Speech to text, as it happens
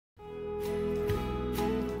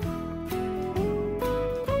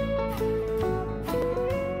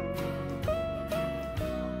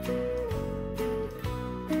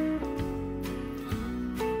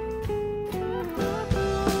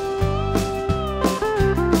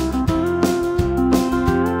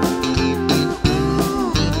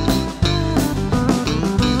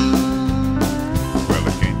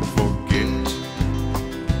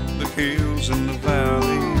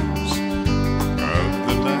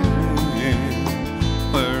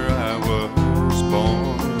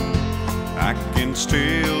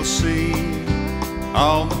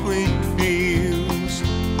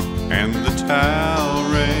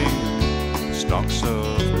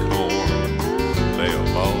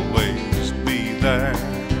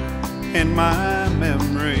in my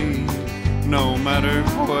memory, no matter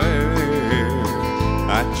where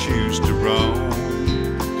I choose to roam.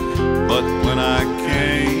 But when I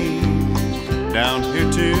came down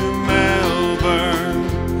here to Melbourne,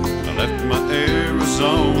 I left my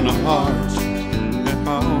Arizona heart at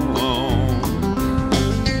home.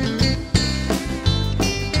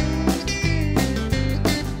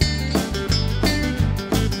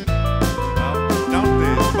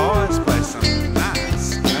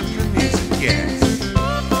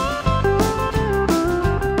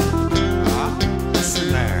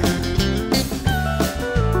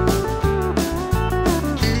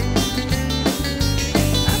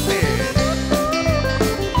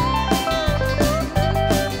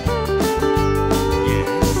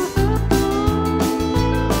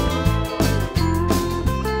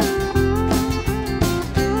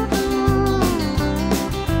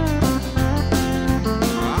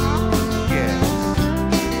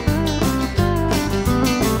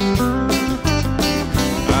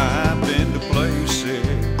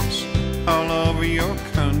 Your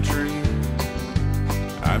country,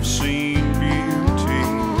 I've seen beauty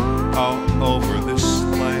all over this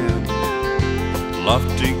land.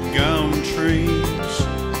 Lofty gum trees,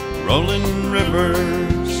 rolling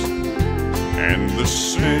rivers, and the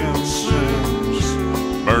Simpsons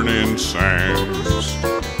burning sands.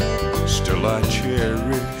 Still I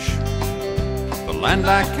cherish the land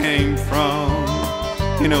I came from.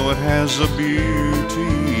 You know it has a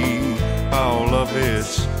beauty all of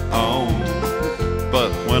its own.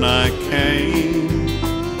 But when I came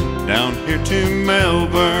down here to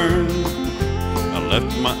Melbourne, I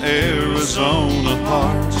left my Arizona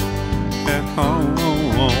heart at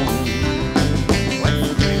home.